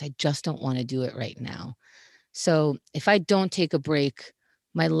it because I just don't want to do it right now. So if I don't take a break,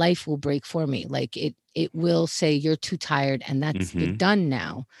 my life will break for me. Like it will say you're too tired and you're done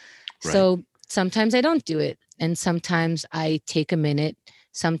now. Right. So sometimes I don't do it. And sometimes I take a minute.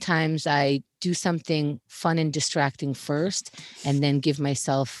 Sometimes I do something fun and distracting first and then give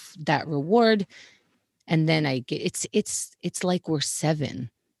myself that reward. And then I get it's like we're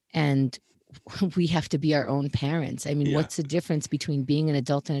 7 and we have to be our own parents. I mean, Yeah. what's the difference between being an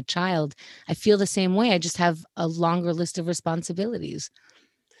adult and a child? I feel the same way. I just have a longer list of responsibilities.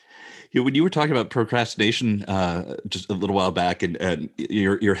 Yeah, when you were talking about procrastination just a little while back, and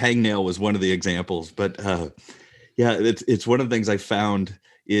your hangnail was one of the examples, but yeah, it's one of the things I found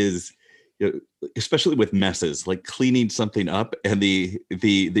is, especially with messes, like cleaning something up, and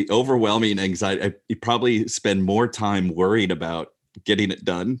the overwhelming anxiety. You probably spend more time worrying about getting it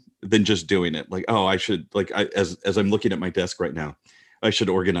done than just doing it. Like, oh, I should, like, as I'm looking at my desk right now, I should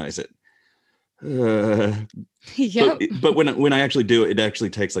organize it. Yep. But when I actually do it, it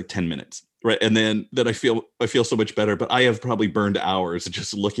actually takes like 10 minutes, right? And then I feel so much better. But I have probably burned hours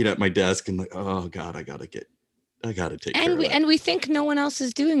just looking at my desk and like, oh God, I gotta take care of that. And we think no one else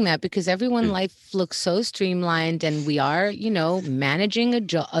is doing that because everyone's life looks so streamlined and we are, managing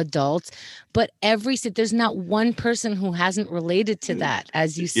adults, but there's not one person who hasn't related to that,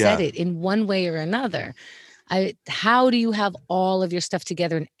 as you said it, in one way or another. How do you have all of your stuff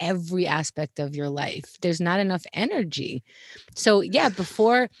together in every aspect of your life? There's not enough energy. So yeah,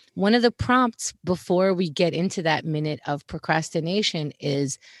 one of the prompts before we get into that minute of procrastination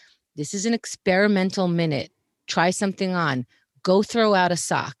is, this is an experimental minute. Try something on. Go throw out a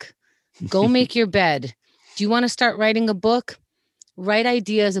sock. Go make your bed. Do you want to start writing a book? Write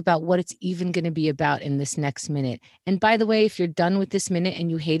ideas about what it's even going to be about in this next minute. And by the way, if you're done with this minute and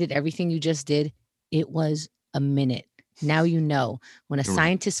you hated everything you just did, it was a minute. Now you know. When a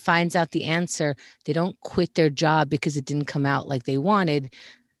scientist finds out the answer, they don't quit their job because it didn't come out like they wanted.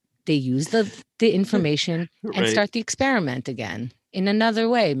 They use the information and start the experiment again in another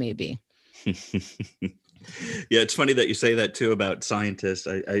way, maybe. Yeah, it's funny that you say that too about scientists.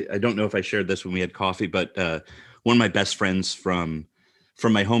 I don't know if I shared this when we had coffee, but one of my best friends from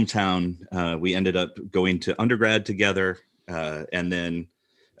my hometown, we ended up going to undergrad together, and then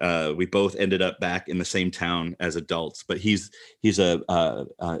we both ended up back in the same town as adults. But he's a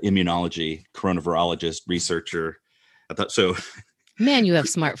immunology coronavirologist researcher. I thought so. Man, you have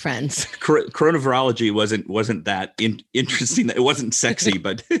smart friends. Coronavirology wasn't that interesting. It wasn't sexy,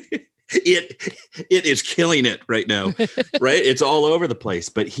 but it is killing it right now, right? It's all over the place.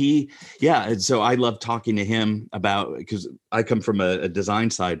 But and so I love talking to him about, because I come from a design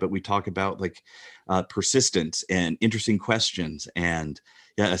side, but we talk about like persistence and interesting questions, and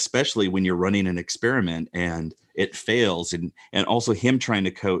especially when you're running an experiment and it fails, and also him trying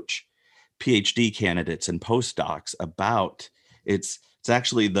to coach PhD candidates and postdocs about it's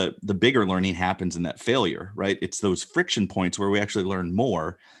actually the bigger learning happens in that failure, right? It's those friction points where we actually learn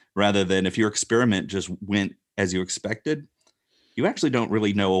more, rather than if your experiment just went as you expected, you actually don't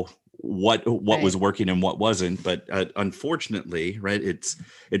really know what was working and what wasn't. But unfortunately, right,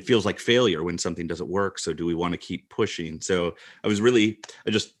 it feels like failure when something doesn't work. So do we want to keep pushing? So I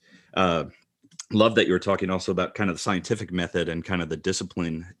just love that you were talking also about kind of the scientific method and kind of the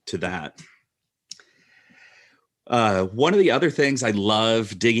discipline to that. One of the other things I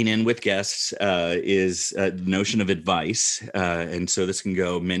love digging in with guests is the notion of advice. And so this can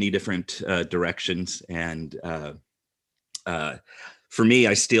go many different directions. And for me,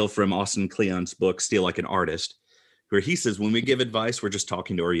 I steal from Austin Kleon's book, Steal Like an Artist, where he says, when we give advice, we're just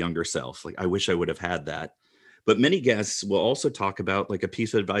talking to our younger self. Like, I wish I would have had that. But many guests will also talk about like a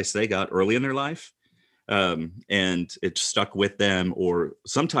piece of advice they got early in their life. And it stuck with them, or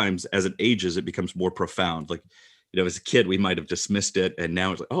sometimes as it ages, it becomes more profound. Like, as a kid, we might have dismissed it, and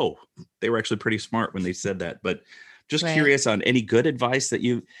now it's like, oh, they were actually pretty smart when they said that. But just Right. curious on any good advice that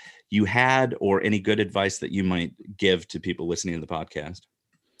you had, or any good advice that you might give to people listening to the podcast.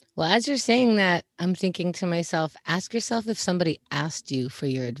 Well, as you're saying that, I'm thinking to myself, ask yourself if somebody asked you for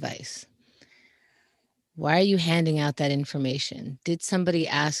your advice. Why are you handing out that information? Did somebody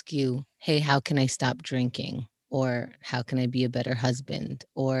ask you, hey, how can I stop drinking? Or how can I be a better husband?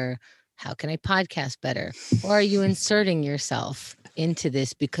 Or how can I podcast better? Or are you inserting yourself into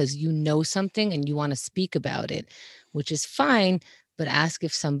this because you know something and you want to speak about it, which is fine, but ask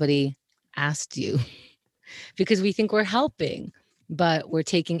if somebody asked you because we think we're helping, but we're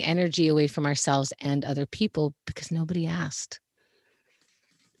taking energy away from ourselves and other people because nobody asked.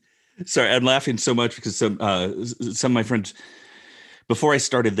 Sorry, I'm laughing so much because some of my friends, before I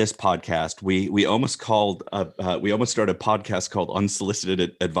started this podcast, we almost started a podcast called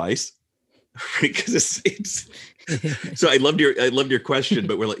Unsolicited Advice, because it's so I loved your question,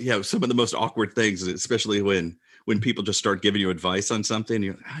 but we're like, yeah, some of the most awkward things, especially when people just start giving you advice on something,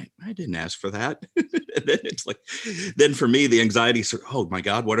 you're like, I didn't ask for that. And then it's like, then for me, the anxiety sort of, oh my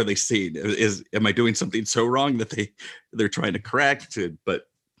God, what are they seeing? Am I doing something so wrong that they're trying to correct it? But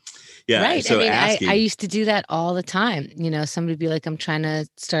yeah, Right. I so mean, I asking, used to do that all the time. Somebody would be like, I'm trying to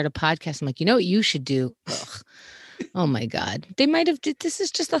start a podcast. I'm like, you know what you should do? Ugh. Oh my God. They might have this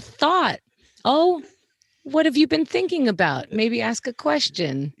is just a thought. Oh, what have you been thinking about? Maybe ask a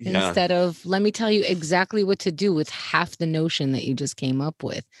question yeah. instead of let me tell you exactly what to do with half the notion that you just came up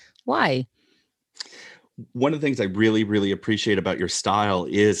with. Why? One of the things I really, really appreciate about your style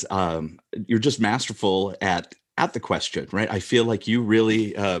is you're just masterful at the question, right? I feel like you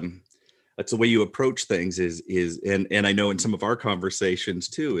really that's the way you approach things and I know in some of our conversations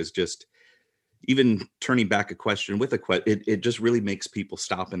too, is just even turning back a question with a question, it just really makes people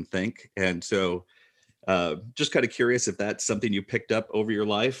stop and think. And so just kind of curious if that's something you picked up over your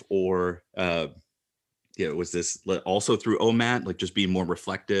life, or was this also through OMAT, like just being more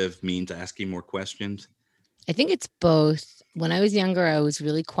reflective means asking more questions? I think it's both. When I was younger, I was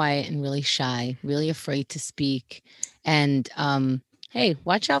really quiet and really shy, really afraid to speak. And hey,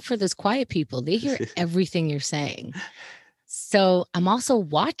 watch out for those quiet people. They hear everything you're saying. So I'm also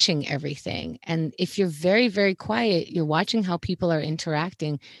watching everything. And if you're very, very quiet, you're watching how people are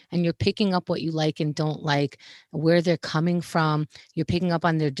interacting and you're picking up what you like and don't like, where they're coming from. You're picking up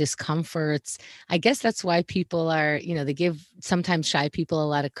on their discomforts. I guess that's why people are, they give sometimes shy people a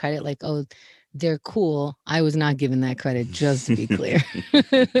lot of credit, like, oh, they're cool. I was not given that credit, just to be clear.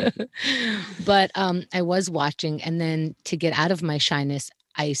 But I was watching. And then to get out of my shyness,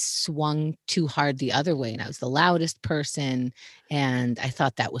 I swung too hard the other way and I was the loudest person. And I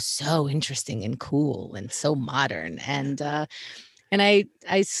thought that was so interesting and cool and so modern. And I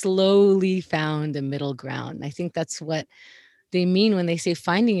slowly found a middle ground. And I think that's what they mean when they say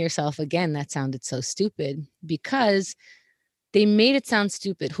finding yourself. Again, that sounded so stupid because they made it sound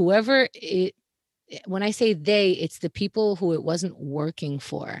stupid. When I say they, it's the people who it wasn't working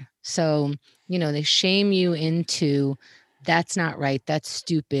for. So, they shame you into that's not right. That's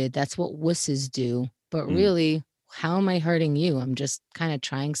stupid. That's what wusses do. But really, how am I hurting you? I'm just kind of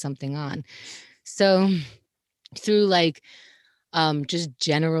trying something on. So through just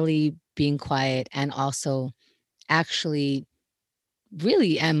generally being quiet and also actually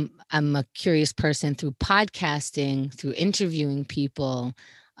really I'm a curious person through podcasting, through interviewing people.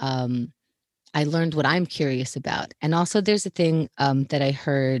 I learned what I'm curious about. And also there's a thing that I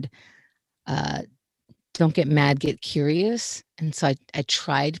heard, uh, don't get mad, get curious. And so I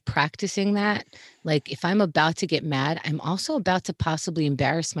tried practicing that. Like if I'm about to get mad, I'm also about to possibly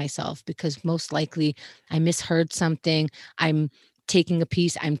embarrass myself because most likely I misheard something. I'm taking a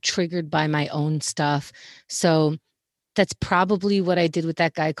piece. I'm triggered by my own stuff. So that's probably what I did with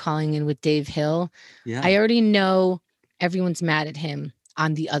that guy calling in with Dave Hill. Yeah. I already know everyone's mad at him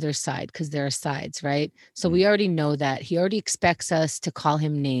on the other side because there are sides, right? So we already know that. He already expects us to call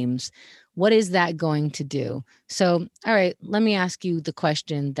him names. What is that going to do? So, all right, let me ask you the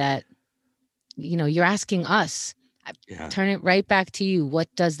question that, you're asking us. Yeah. Turn it right back to you. What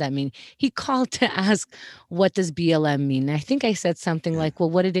does that mean? He called to ask, what does BLM mean? And I think I said something like, well,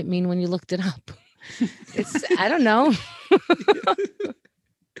 what did it mean when you looked it up? I don't know.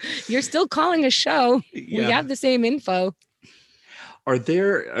 You're still calling a show. We have the same info. Are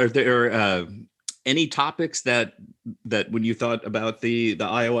there any topics that when you thought about the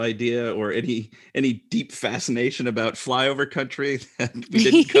Iowa idea, or any deep fascination about flyover country that we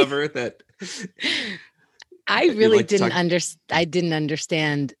didn't cover that I really didn't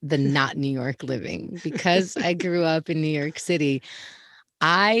understand the not New York living, because I grew up in New York City.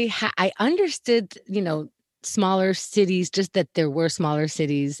 I understood, smaller cities, just that there were smaller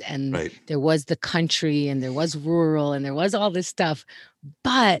cities, and Right. there was the country, and there was rural, and there was all this stuff.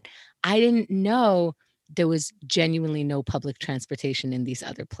 But I didn't know there was genuinely no public transportation in these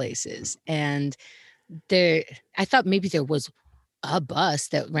other places. And I thought maybe there was a bus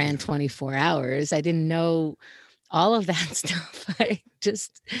that ran 24 hours. I didn't know all of that stuff.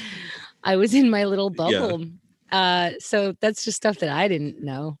 I was in my little bubble. So that's just stuff that I didn't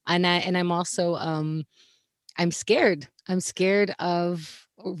know. And I'm also, I'm scared. I'm scared of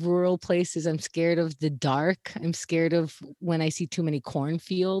rural places. I'm scared of the dark. I'm scared of when I see too many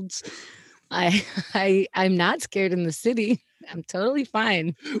cornfields. I'm not scared in the city. I'm totally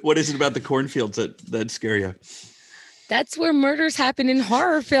fine. What is it about the cornfields that scare you? That's where murders happen in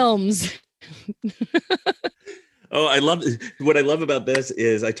horror films. Oh, what I love about this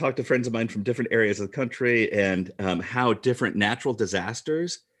is I talk to friends of mine from different areas of the country, and how different natural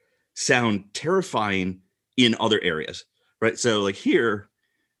disasters sound terrifying in other areas, right? So like here,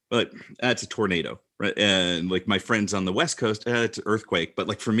 but that's a tornado, right? And like my friends on the West Coast, it's an earthquake. But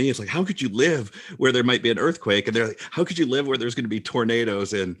like for me, it's like, how could you live where there might be an earthquake? And they're like, how could you live where there's going to be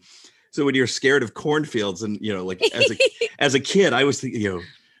tornadoes? And so when you're scared of cornfields, and like as a kid, I was thinking,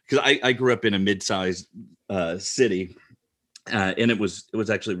 because I grew up in a mid-sized city, and it was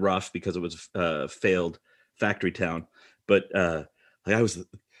actually rough because it was a failed factory town. But I was,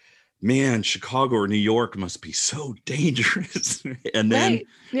 man, Chicago or New York must be so dangerous. And then, Right.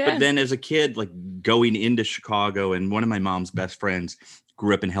 Yeah. But then as a kid, like going into Chicago, and one of my mom's best friends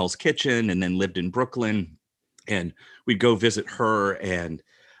grew up in Hell's Kitchen and then lived in Brooklyn, and we'd go visit her, and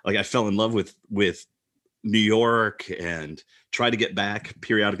like I fell in love with New York and try to get back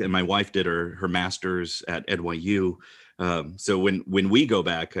periodically. And my wife did her master's at NYU. So when we go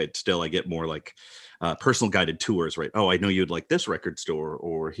back, I get more like personal guided tours, right? Oh, I know you'd like this record store,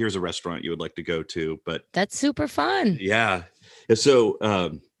 or here's a restaurant you would like to go to. But that's super fun. Yeah. So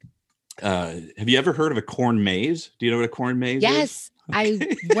have you ever heard of a corn maze? Do you know what a corn maze is? Yes. Okay.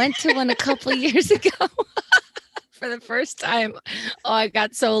 I went to one a couple of years ago. For the first time. Oh, I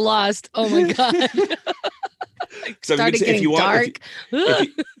got so lost. Oh my God. So started getting dark.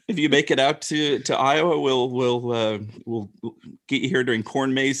 If you make it out to Iowa, we'll get you here during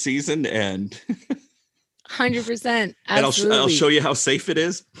corn maze season, and 100%. And I'll show you how safe it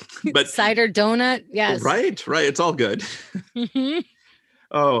is. But cider donut, yes. Right. It's all good. Mm-hmm.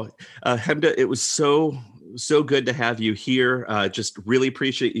 Oh, Chemda, it was so good to have you here. Just really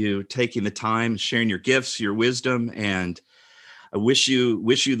appreciate you taking the time, sharing your gifts, your wisdom, and I wish you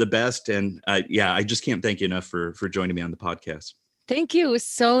the best. And I just can't thank you enough for joining me on the podcast. Thank you. It was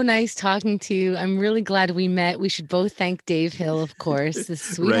so nice talking to you. I'm really glad we met. We should both thank Dave Hill, of course, the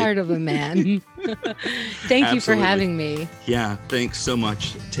sweetheart of a man. Thank you for having me. Yeah, thanks so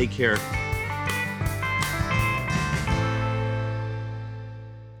much. Take care.